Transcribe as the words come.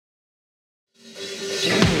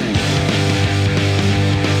Yo,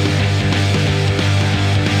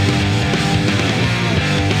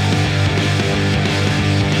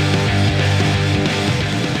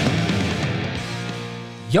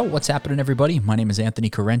 what's happening, everybody? My name is Anthony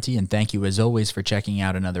Correnti, and thank you, as always, for checking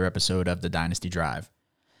out another episode of the Dynasty Drive.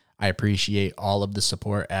 I appreciate all of the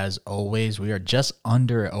support, as always. We are just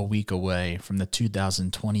under a week away from the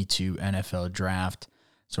 2022 NFL Draft,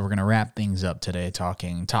 so we're going to wrap things up today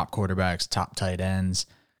talking top quarterbacks, top tight ends,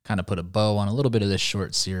 kind of put a bow on a little bit of this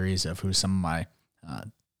short series of who some of my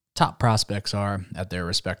top prospects are at their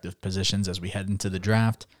respective positions as we head into the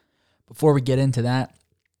draft. Before we get into that,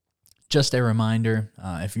 just a reminder,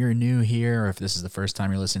 if you're new here or if this is the first time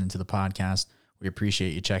you're listening to the podcast, we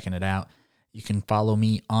appreciate you checking it out. You can follow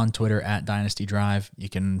me on Twitter at Dynasty Drive. You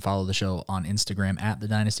can follow the show on Instagram at The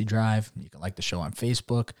Dynasty Drive. You can like the show on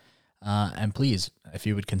Facebook. And please, if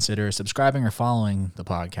you would consider subscribing or following the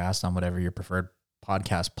podcast on whatever your preferred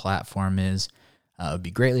podcast platform is, it would be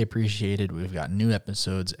greatly appreciated. We've got new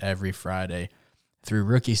episodes every Friday. Through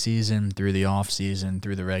rookie season, through the off season,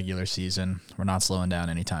 through the regular season, we're not slowing down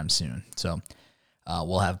anytime soon. So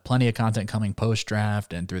we'll have plenty of content coming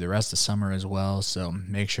post-draft and through the rest of summer as well. So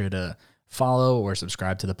make sure to follow or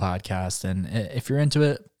subscribe to the podcast. And if you're into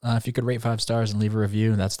it, if you could rate 5 stars and leave a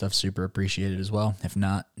review, that stuff's super appreciated as well. If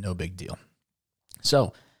not, no big deal.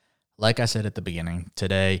 So like I said at the beginning,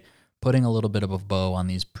 today, putting a little bit of a bow on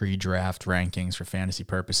these pre-draft rankings for fantasy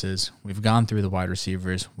purposes. We've gone through the wide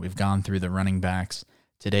receivers. We've gone through the running backs.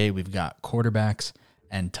 Today, we've got quarterbacks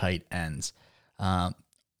and tight ends.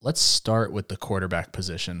 Let's start with the quarterback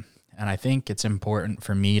position. And I think it's important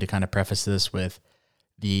for me to kind of preface this with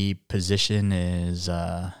the position is,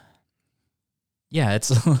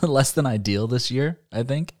 it's less than ideal this year, I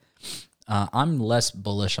think. I'm less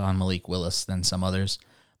bullish on Malik Willis than some others.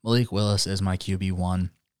 Malik Willis is my QB1.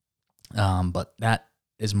 But that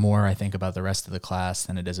is more, I think, about the rest of the class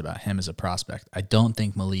than it is about him as a prospect. I don't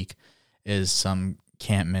think Malik is some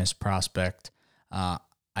can't-miss prospect. I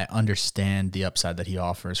understand the upside that he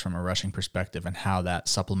offers from a rushing perspective and how that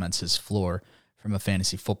supplements his floor from a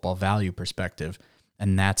fantasy football value perspective,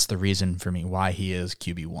 and that's the reason for me why he is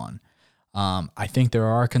QB1. I think there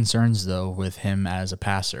are concerns, though, with him as a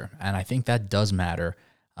passer, and I think that does matter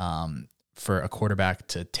for a quarterback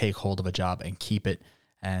to take hold of a job and keep it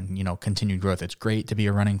and, continued growth. It's great to be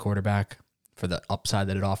a running quarterback for the upside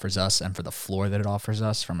that it offers us and for the floor that it offers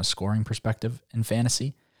us from a scoring perspective in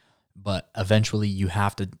fantasy. But eventually you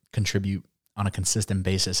have to contribute on a consistent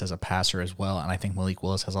basis as a passer as well. And I think Malik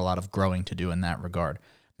Willis has a lot of growing to do in that regard.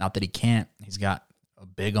 Not that he can't. He's got a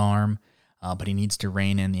big arm, but he needs to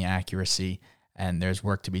rein in the accuracy, and there's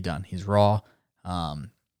work to be done. He's raw. And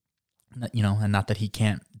not that he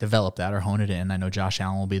can't develop that or hone it in. I know Josh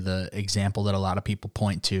Allen will be the example that a lot of people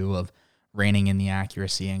point to of reining in the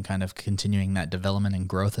accuracy and kind of continuing that development and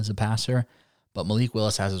growth as a passer. But Malik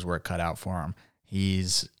Willis has his work cut out for him.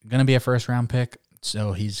 He's going to be a first-round pick,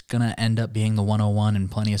 so he's going to end up being the 101 in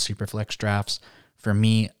plenty of Superflex drafts. For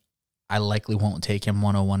me, I likely won't take him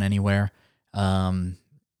 101 anywhere.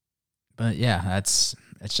 But yeah, it's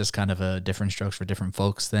just kind of a different strokes for different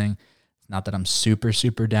folks thing. Not that I'm super,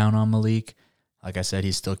 super down on Malik. Like I said,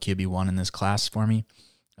 he's still QB1 in this class for me.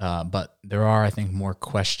 But there are, I think, more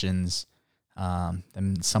questions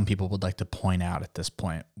than some people would like to point out at this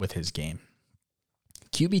point with his game.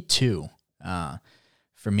 QB2,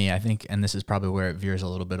 for me, I think, and this is probably where it veers a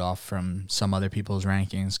little bit off from some other people's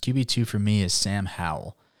rankings, QB2 for me is Sam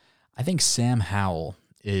Howell. I think Sam Howell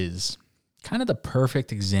is kind of the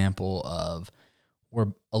perfect example of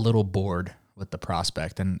we're a little bored with the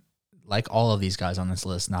prospect. And like all of these guys on this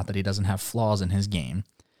list, not that he doesn't have flaws in his game,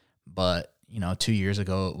 but, 2 years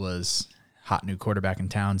ago it was hot new quarterback in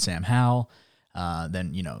town, Sam Howell,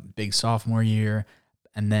 then, big sophomore year,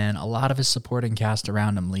 and then a lot of his supporting cast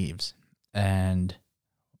around him leaves. And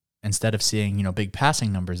instead of seeing, big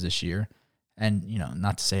passing numbers this year, and,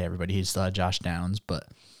 not to say everybody, he still had Josh Downs, but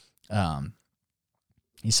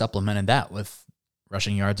he supplemented that with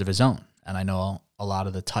rushing yards of his own. And I know a lot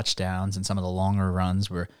of the touchdowns and some of the longer runs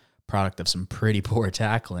were product of some pretty poor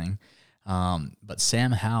tackling. But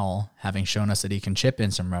Sam Howell, having shown us that he can chip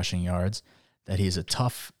in some rushing yards, that he's a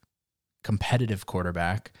tough, competitive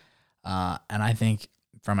quarterback, and I think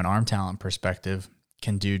from an arm talent perspective,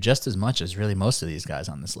 can do just as much as really most of these guys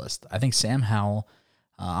on this list. I think Sam Howell,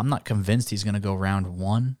 I'm not convinced he's going to go round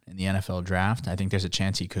 1 in the NFL draft. I think there's a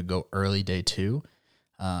chance he could go early day 2,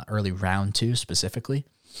 early round 2 specifically.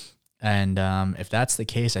 And if that's the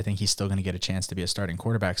case, I think he's still going to get a chance to be a starting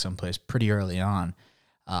quarterback someplace pretty early on.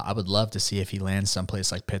 I would love to see if he lands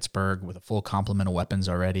someplace like Pittsburgh with a full complement of weapons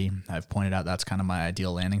already. I've pointed out that's kind of my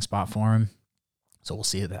ideal landing spot for him. So we'll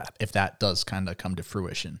see that if that does kind of come to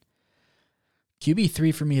fruition.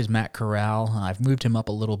 QB3 for me is Matt Corral. I've moved him up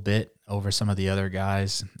a little bit over some of the other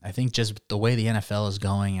guys. I think just the way the NFL is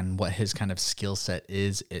going and what his kind of skill set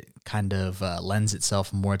is, it kind of lends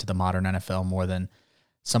itself more to the modern NFL more than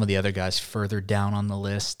some of the other guys further down on the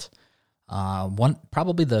list. One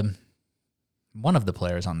of the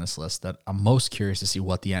players on this list that I'm most curious to see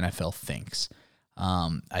what the NFL thinks.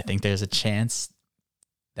 I think there's a chance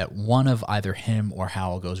that one of either him or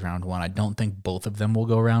Howell goes round one. I don't think both of them will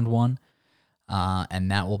go round one.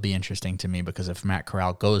 And that will be interesting to me because if Matt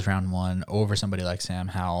Corral goes round one over somebody like Sam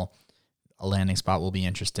Howell, a landing spot will be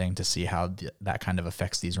interesting to see how that kind of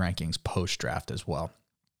affects these rankings post-draft as well.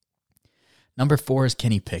 Number 4 is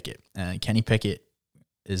Kenny Pickett. Kenny Pickett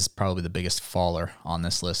is probably the biggest faller on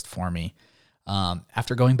this list for me.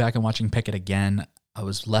 After going back and watching Pickett again, I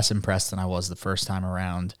was less impressed than I was the first time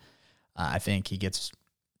around. I think he gets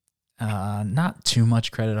not too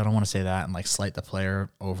much credit. I don't want to say that and like slight the player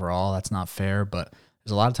overall. That's not fair, but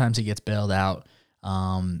there's a lot of times he gets bailed out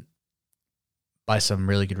by some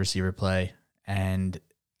really good receiver play. And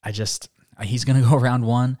he's going to go round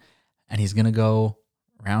one, and he's going to go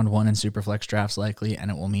round one in Superflex drafts likely, and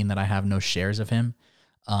it will mean that I have no shares of him.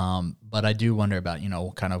 But I do wonder about,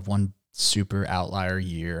 kind of one super outlier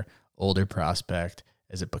year, older prospect.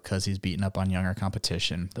 Is it because he's beaten up on younger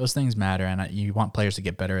competition? Those things matter, and you want players to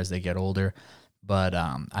get better as they get older. But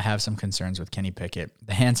I have some concerns with Kenny Pickett.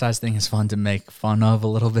 The hand size thing is fun to make fun of a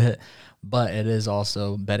little bit, but it is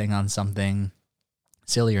also betting on something,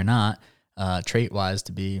 silly or not, trait-wise,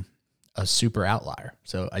 to be a super outlier.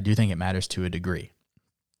 So I do think it matters to a degree.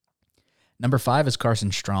 Number 5 is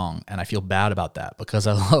Carson Strong, and I feel bad about that because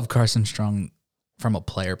I love Carson Strong from a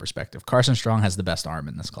player perspective. Carson Strong has the best arm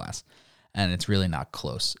in this class, and it's really not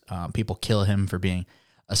close. People kill him for being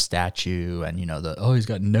a statue and, he's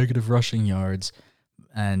got negative rushing yards.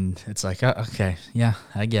 And it's like, okay, yeah,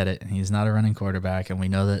 I get it. He's not a running quarterback, and we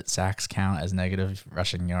know that sacks count as negative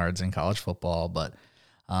rushing yards in college football. But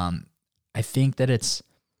I think that it's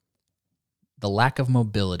the lack of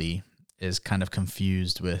mobility is kind of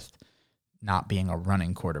confused with not being a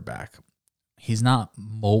running quarterback. He's not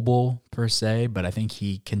mobile per se, but I think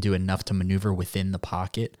he can do enough to maneuver within the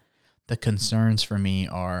pocket. The concerns for me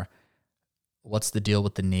are, what's the deal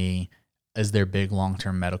with the knee? Is there big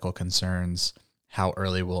long-term medical concerns? How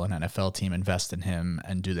early will an NFL team invest in him?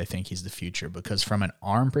 And do they think he's the future? Because from an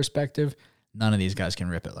arm perspective, none of these guys can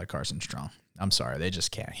rip it like Carson Strong. I'm sorry, they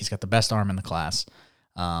just can't. He's got the best arm in the class.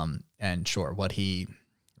 And sure, what he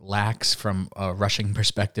lacks from a rushing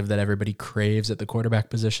perspective that everybody craves at the quarterback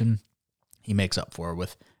position, he makes up for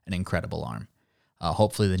with an incredible arm.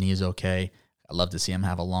 Hopefully the knee is okay. I'd love to see him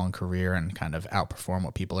have a long career and kind of outperform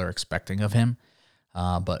what people are expecting of him.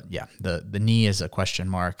 But yeah, the knee is a question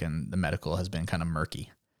mark, and the medical has been kind of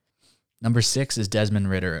murky. Number 6 is Desmond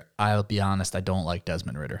Ridder. I'll be honest, I don't like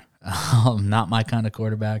Desmond Ridder. Not my kind of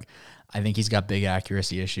quarterback. I think he's got big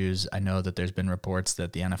accuracy issues. I know that there's been reports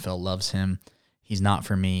that the NFL loves him. He's not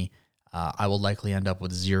for me. I will likely end up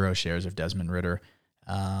with 0 shares of Desmond Ridder.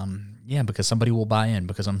 Because somebody will buy in,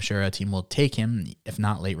 because I'm sure a team will take him, if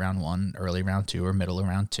not late round 1, early round 2, or middle of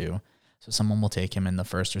round 2. So someone will take him in the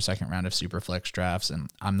first or second round of Superflex drafts, and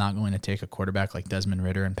I'm not going to take a quarterback like Desmond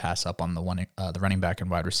Ridder and pass up on the running back and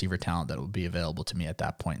wide receiver talent that will be available to me at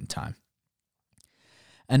that point in time.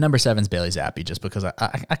 And number 7 is Bailey Zappi, just because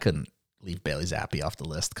I couldn't leave Bailey Zappi off the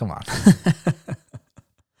list. Come on.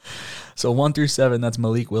 So 1 through 7, that's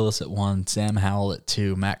Malik Willis at 1, Sam Howell at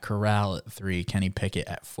 2, Matt Corral at 3, Kenny Pickett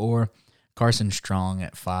at 4, Carson Strong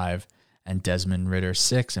at 5, and Desmond Ridder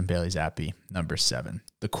 6, and Bailey Zappi number 7.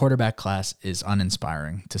 The quarterback class is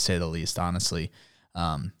uninspiring, to say the least, honestly.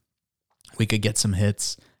 We could get some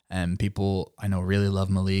hits, and people I know really love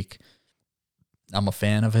Malik. I'm a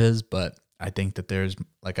fan of his, but I think that there's,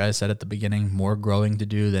 like I said at the beginning, more growing to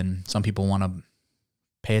do than some people want to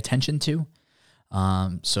pay attention to.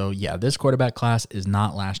 This quarterback class is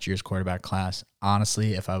not last year's quarterback class.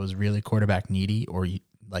 Honestly, if I was really quarterback needy or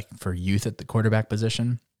like for youth at the quarterback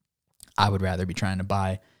position, I would rather be trying to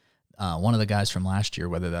buy one of the guys from last year,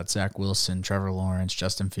 whether that's Zach Wilson, Trevor Lawrence,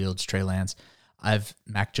 Justin Fields, Trey Lance,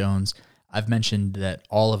 Mac Jones. I've mentioned that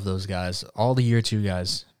all of those guys, all the year 2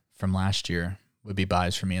 guys from last year would be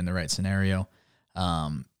buys for me in the right scenario.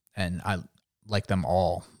 And I like them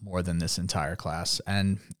all more than this entire class.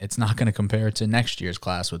 And it's not going to compare to next year's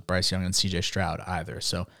class with Bryce Young and CJ Stroud either.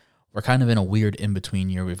 So we're kind of in a weird in-between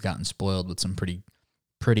year. We've gotten spoiled with some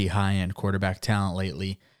pretty high-end quarterback talent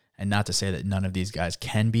lately. And not to say that none of these guys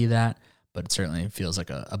can be that, but it certainly feels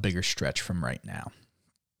like a bigger stretch from right now.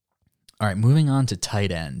 All right, moving on to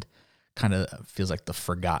tight end. kind of feels like the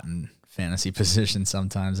forgotten fantasy position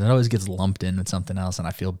sometimes. It always gets lumped in with something else, and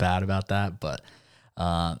I feel bad about that. But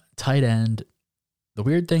tight end, the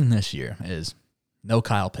weird thing this year is no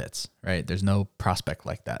Kyle Pitts, right? There's no prospect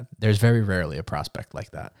like that. There's very rarely a prospect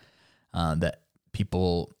like that that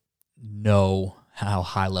people know how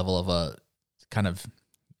high level of a kind of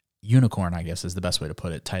unicorn, I guess is the best way to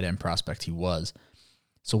put it, tight end prospect he was.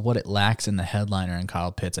 So what it lacks in the headliner in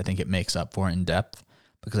Kyle Pitts, I think it makes up for in depth,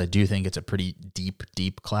 because I do think it's a pretty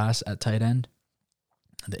deep class at tight end.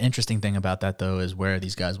 The interesting thing about that, though, is where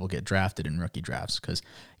these guys will get drafted in rookie drafts, because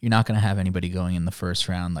you're not going to have anybody going in the first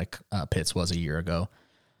round like Pitts was a year ago.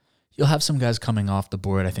 You'll have some guys coming off the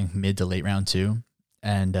board, I think, mid to late round 2,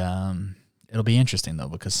 and it'll be interesting, though,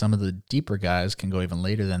 because some of the deeper guys can go even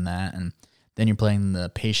later than that, and then you're playing the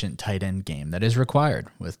patient tight end game that is required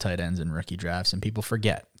with tight ends in rookie drafts, and people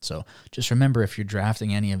forget. So just remember, if you're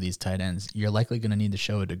drafting any of these tight ends, you're likely going to need to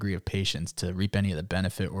show a degree of patience to reap any of the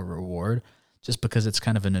benefit or reward, just because it's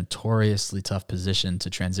kind of a notoriously tough position to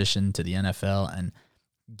transition to the NFL and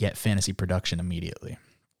get fantasy production immediately.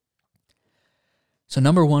 So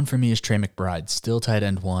number 1 for me is Trey McBride, still tight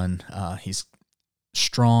end 1. He's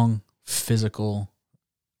strong, physical,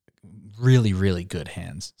 really good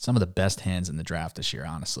hands. Some of the best hands in the draft this year,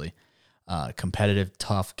 honestly. Competitive,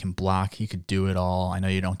 tough, can block. He could do it all. I know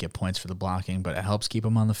you don't get points for the blocking, but it helps keep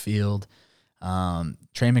him on the field.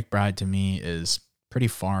 Trey McBride, to me, is pretty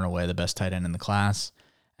far and away the best tight end in the class,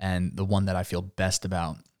 and the one that I feel best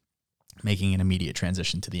about making an immediate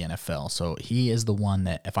transition to the NFL. So he is the one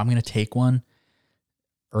that, if I'm going to take one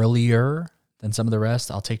earlier than some of the rest,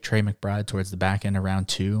 I'll take Trey McBride towards the back end of round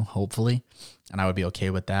 2, hopefully, and I would be okay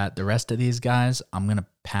with that. The rest of these guys, I'm going to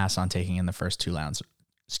pass on taking in the first 2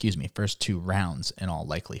 rounds in all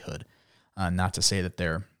likelihood. Not to say that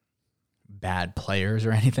they're bad players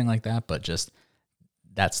or anything like that, but just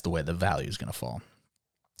that's the way the value is going to fall.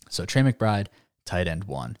 So Trey McBride, tight end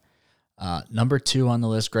 1. Number 2 on the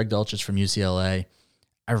list, Greg Dulcich from UCLA.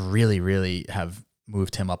 I really have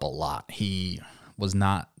moved him up a lot. He was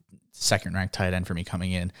not second-ranked tight end for me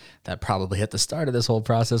coming in. That probably at the start of this whole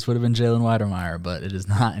process would have been Jalen Weidermeyer, but it is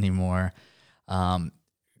not anymore.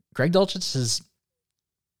 Greg Dulcich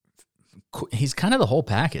he's kind of the whole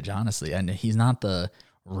package, honestly. And he's not the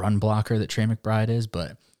run blocker that Trey McBride is,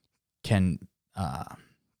 but can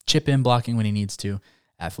chip in blocking when he needs to.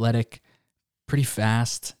 Athletic, pretty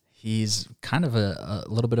fast. He's kind of a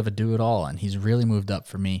little bit of a do-it-all, and he's really moved up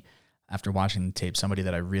for me after watching the tape. Somebody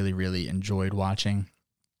that I really enjoyed watching.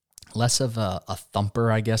 Less of a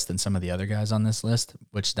thumper, I guess, than some of the other guys on this list,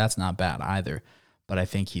 which that's not bad either. But I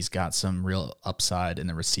think he's got some real upside in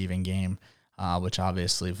the receiving game, which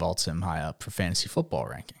obviously vaults him high up for fantasy football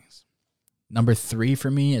rankings. Number 3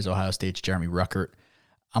 for me is Ohio State's Jeremy Ruckert.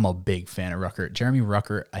 I'm a big fan of Ruckert. Jeremy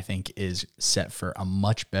Ruckert, I think, is set for a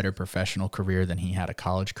much better professional career than he had a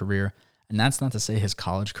college career. And that's not to say his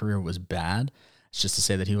college career was bad. It's just to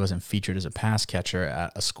say that he wasn't featured as a pass catcher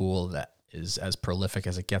at a school that is as prolific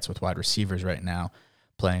as it gets with wide receivers right now,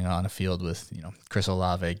 playing on a field with, Chris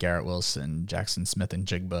Olave, Garrett Wilson, Jackson Smith, and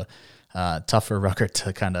Jigba. Tough for Ruckert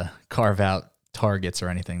to kind of carve out targets or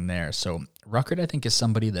anything there. So Ruckert, I think, is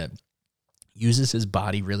somebody that uses his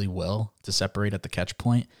body really well to separate at the catch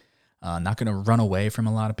point. Not going to run away from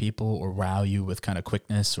a lot of people or wow you with kind of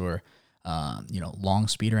quickness or, long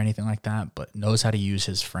speed or anything like that, but knows how to use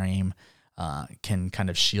his frame, can kind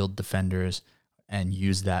of shield defenders and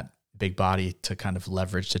use that big body to kind of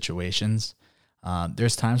leverage situations.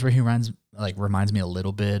 There's times where he reminds me a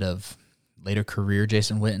little bit of later career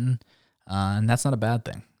Jason Witten, and that's not a bad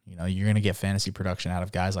thing. You're going to get fantasy production out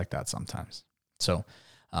of guys like that sometimes. So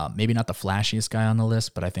maybe not the flashiest guy on the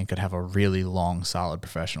list, but I think could have a really long, solid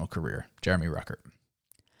professional career. Jeremy Ruckert.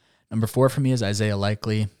 Number 4 for me is Isaiah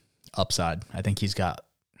Likely. Upside. I think he's got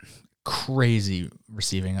crazy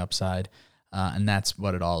receiving upside, and that's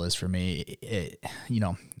what it all is for me.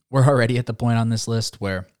 We're already at the point on this list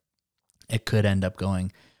where it could end up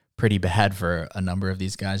going pretty bad for a number of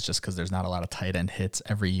these guys just because there's not a lot of tight end hits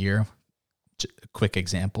every year. Quick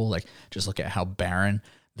example, just look at how barren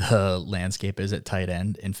the landscape is at tight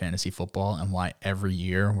end in fantasy football and why every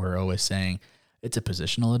year we're always saying it's a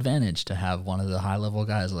positional advantage to have one of the high-level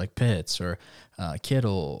guys like Pitts or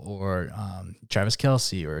Kittle or Travis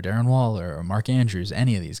Kelce or Darren Waller or Mark Andrews,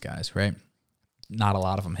 any of these guys, right? Not a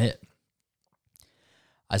lot of them hit.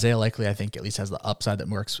 Isaiah Likely, I think, at least has the upside that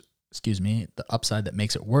makes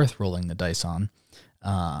it worth rolling the dice on,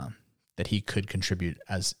 that he could contribute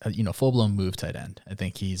as a full-blown move tight end. I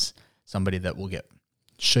think he's somebody that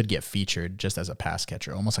should get featured just as a pass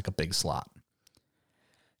catcher, almost like a big slot.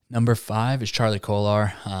 Number 5 is Charlie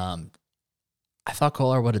Kolar. I thought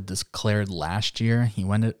Kolar would have declared last year. He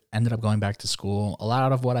ended up going back to school. A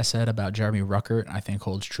lot of what I said about Jeremy Ruckert, I think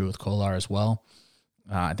holds true with Kolar as well.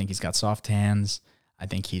 I think he's got soft hands. I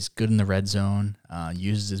think he's good in the red zone,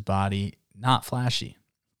 uses his body, not flashy.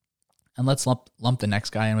 And let's lump the next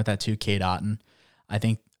guy in with that too, Cade Otton. I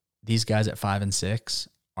think these guys at 5 and 6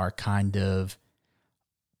 are kind of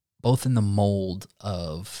both in the mold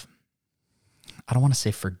of, I don't want to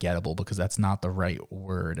say forgettable because that's not the right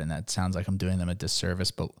word and that sounds like I'm doing them a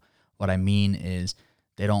disservice, but what I mean is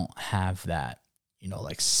they don't have that,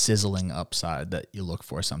 like sizzling upside that you look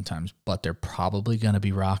for sometimes, but they're probably going to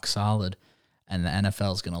be rock solid and the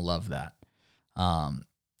NFL is going to love that.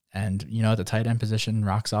 And at the tight end position,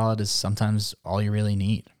 rock solid is sometimes all you really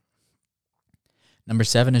need. Number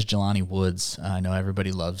 7 is Jelani Woods. I know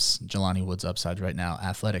everybody loves Jelani Woods' upside right now.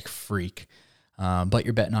 Athletic freak, but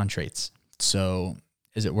you're betting on traits. So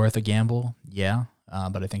is it worth a gamble? Yeah,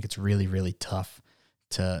 but I think it's really, really tough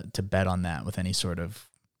to bet on that with any sort of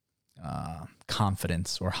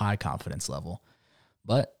confidence or high confidence level.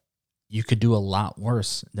 But you could do a lot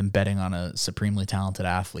worse than betting on a supremely talented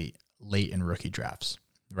athlete late in rookie drafts,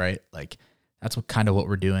 right? Like that's what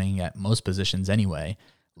we're doing at most positions anyway,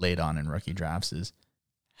 late on in rookie drafts is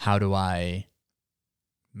how do I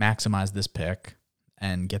maximize this pick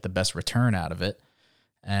and get the best return out of it?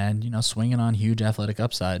 And, swinging on huge athletic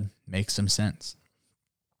upside makes some sense.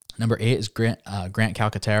 Number 8 is Grant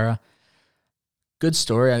Calcaterra. Good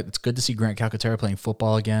story. It's good to see Grant Calcaterra playing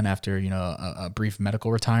football again after, a brief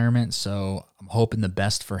medical retirement. So I'm hoping the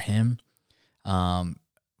best for him.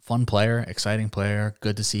 Fun player, exciting player.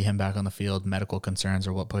 Good to see him back on the field. Medical concerns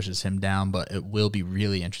are what pushes him down, but it will be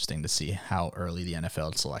really interesting to see how early the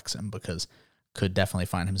NFL selects him because could definitely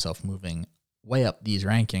find himself moving way up these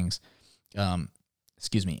rankings. If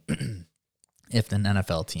an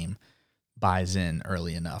NFL team buys in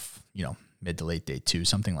early enough, mid to late day 2,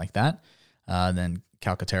 something like that, then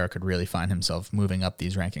Calcaterra could really find himself moving up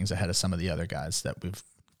these rankings ahead of some of the other guys that we've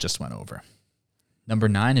just went over. Number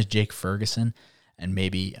 9 is Jake Ferguson, and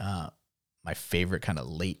maybe my favorite kind of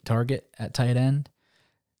late target at tight end.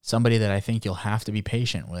 Somebody that I think you'll have to be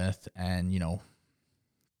patient with, and,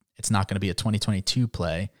 it's not going to be a 2022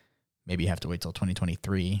 play. Maybe you have to wait till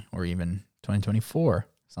 2023 or even 2024.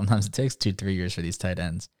 Sometimes it takes 2-3 years for these tight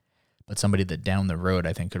ends, but somebody that down the road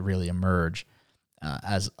I think could really emerge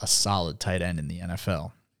as a solid tight end in the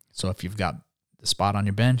NFL. So if you've got the spot on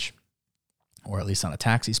your bench, or at least on a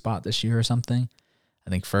taxi spot this year or something,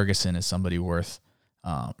 I think Ferguson is somebody worth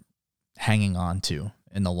hanging on to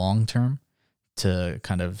in the long term to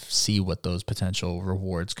kind of see what those potential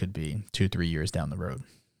rewards could be 2-3 years down the road.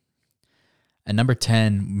 And number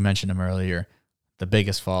 10, we mentioned him earlier, the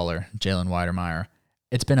biggest faller, Jalen Weidermeyer.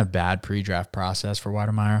 It's been a bad pre-draft process for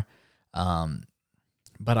Weidermeyer,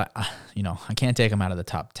 but I can't take him out of the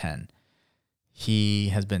top 10. He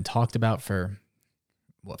has been talked about for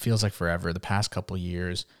what feels like forever. The past couple of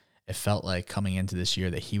years, it felt like coming into this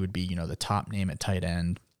year that he would be, the top name at tight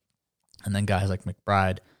end, and then guys like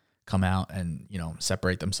McBride come out and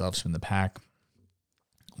separate themselves from the pack.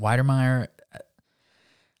 Weidermeyer,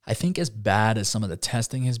 I think as bad as some of the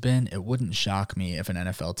testing has been, it wouldn't shock me if an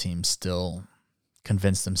NFL team still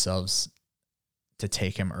convinced themselves to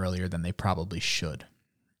take him earlier than they probably should.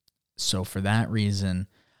 So for that reason,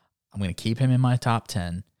 I'm going to keep him in my top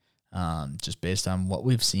 10, just based on what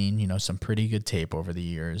we've seen, some pretty good tape over the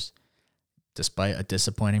years. Despite a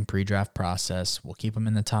disappointing pre-draft process, we'll keep him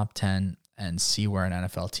in the top 10 and see where an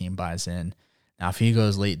NFL team buys in. Now, if he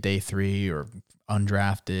goes late day 3 or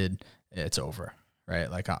undrafted, it's over. Right?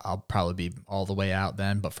 Like I'll probably be all the way out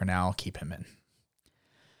then, but for now I'll keep him in.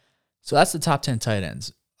 So that's the top 10 tight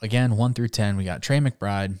ends. Again, 1 through 10, we got Trey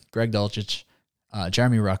McBride, Greg Dulcich,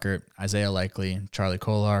 Jeremy Ruckert, Isaiah Likely, Charlie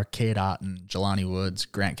Kolar, Cade Otton, Jelani Woods,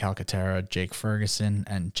 Grant Calcaterra, Jake Ferguson,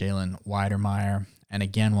 and Jalen Weidermeyer. And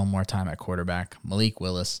again, one more time at quarterback, Malik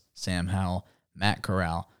Willis, Sam Howell, Matt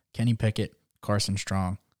Corral, Kenny Pickett, Carson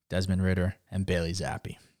Strong, Desmond Ridder, and Bailey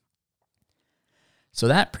Zappi. So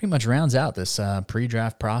that pretty much rounds out this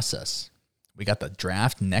pre-draft process. We got the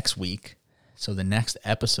draft next week. So the next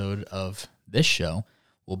episode of this show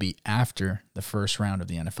will be after the first round of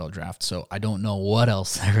the NFL draft. So I don't know what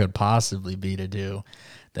else there could possibly be to do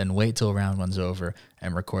than wait till round 1's over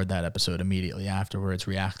and record that episode immediately afterwards,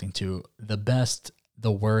 reacting to the best,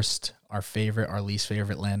 the worst, our favorite, our least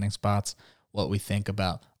favorite landing spots, what we think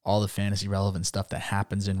about all the fantasy relevant stuff that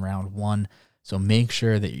happens in round 1. So make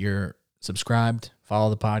sure that you're subscribed,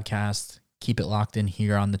 follow the podcast, keep it locked in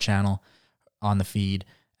here on the channel, on the feed,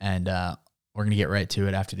 and we're going to get right to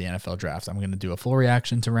it after the NFL draft. I'm going to do a full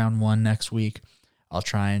reaction to round 1 next week. I'll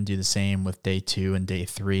try and do the same with day 2 and day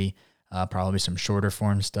 3. Probably some shorter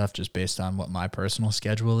form stuff just based on what my personal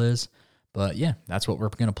schedule is. But yeah, that's what we're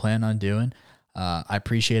going to plan on doing. I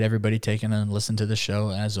appreciate everybody taking a listen to the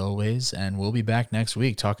show as always, and we'll be back next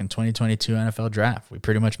week talking 2022 NFL Draft. We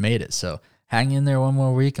pretty much made it, so hang in there one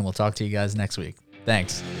more week, and we'll talk to you guys next week.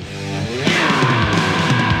 Thanks.